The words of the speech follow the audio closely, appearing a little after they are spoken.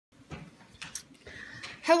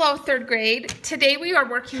Hello, third grade. Today we are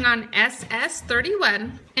working on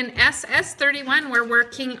SS31. In SS31, we're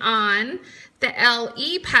working on the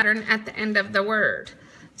LE pattern at the end of the word.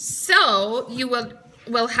 So you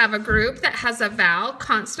will have a group that has a vowel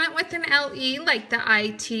consonant with an LE, like the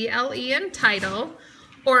ITLE in title,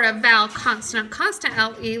 or a vowel consonant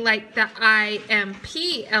LE, like the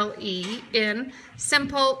IMPLE in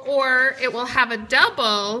simple, or it will have a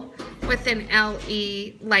double with an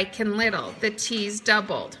LE, like in little, the T's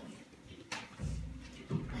doubled.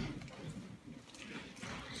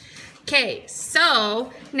 Okay,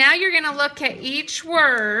 so now you're going to look at each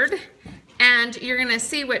word and you're going to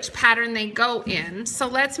see which pattern they go in. So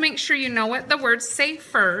let's make sure you know what the words say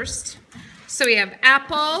first. So we have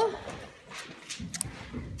apple,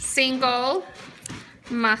 single,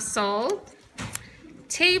 muscle,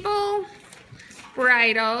 table,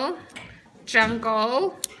 bridle,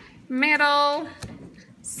 jungle, middle,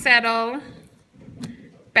 settle,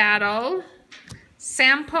 battle,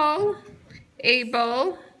 sample,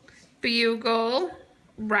 able, bugle,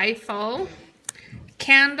 rifle,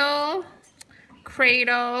 candle,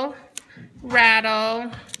 cradle, rattle,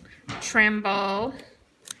 tremble,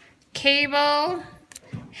 cable,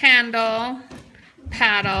 handle,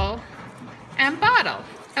 paddle, and bottle.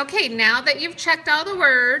 Okay, now that you've checked all the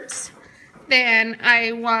words, then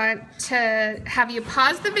I want to have you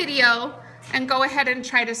pause the video and go ahead and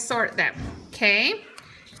try to sort them, okay?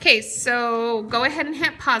 Okay, so go ahead and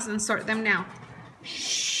hit pause and sort them now.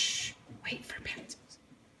 Shh, wait for pencils.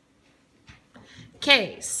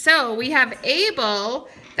 Okay, so we have able,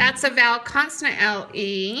 that's a vowel consonant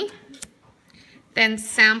LE. Then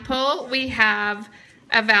sample, we have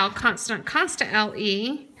a vowel consonant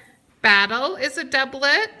LE. Battle is a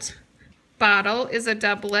doublet. Bottle is a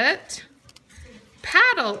doublet.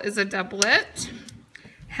 Paddle is a doublet.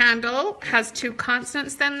 Handle has two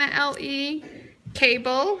consonants then the LE.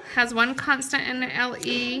 Cable has one consonant in the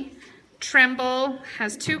LE. Tremble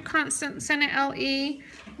has two consonants in the LE.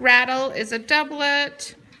 Rattle is a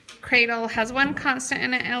doublet. Cradle has one consonant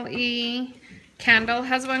in the LE. Candle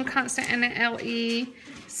has one consonant in the LE.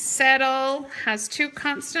 Settle has two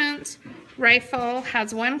consonants. Rifle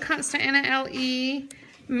has one consonant in a LE.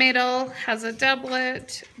 Middle has a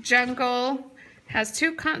doublet. Jungle has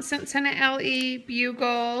two consonants in a LE.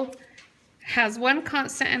 Bugle has one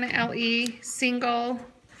consonant in a LE. Single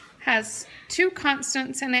has two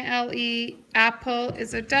consonants in a LE. Apple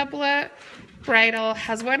is a doublet. Bridle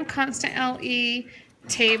has one constant LE.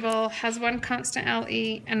 Table has one constant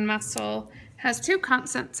LE. And muscle has two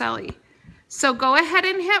consonants LE. So go ahead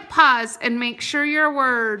and hit pause and make sure your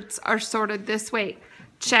words are sorted this way.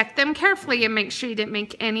 Check them carefully and make sure you didn't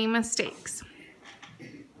make any mistakes.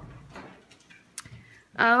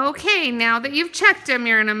 Okay, now that you've checked them,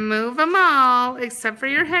 you're going to move them all, except for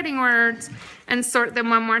your heading words, and sort them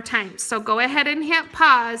one more time. So go ahead and hit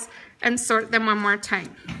pause and sort them one more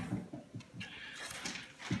time.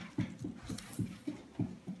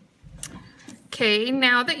 Okay,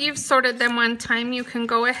 now that you've sorted them one time, you can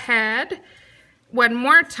go ahead one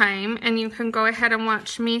more time and you can go ahead and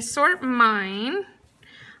watch me sort mine.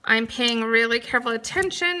 I'm paying really careful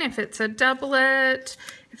attention if it's a doublet,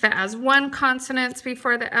 if it has one consonant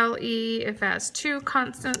before the LE, if it has two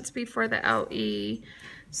consonants before the LE.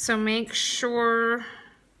 So make sure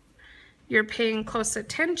you're paying close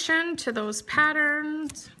attention to those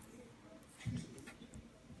patterns.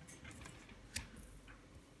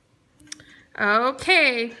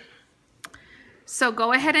 Okay, so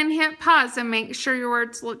go ahead and hit pause and make sure your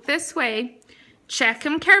words look this way. Check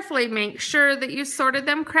them carefully, make sure that you sorted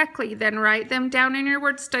them correctly, then write them down in your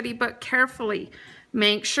word study book carefully.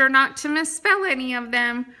 Make sure not to misspell any of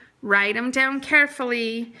them, write them down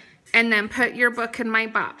carefully, and then put your book in my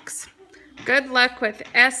box. Good luck with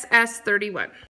SS31.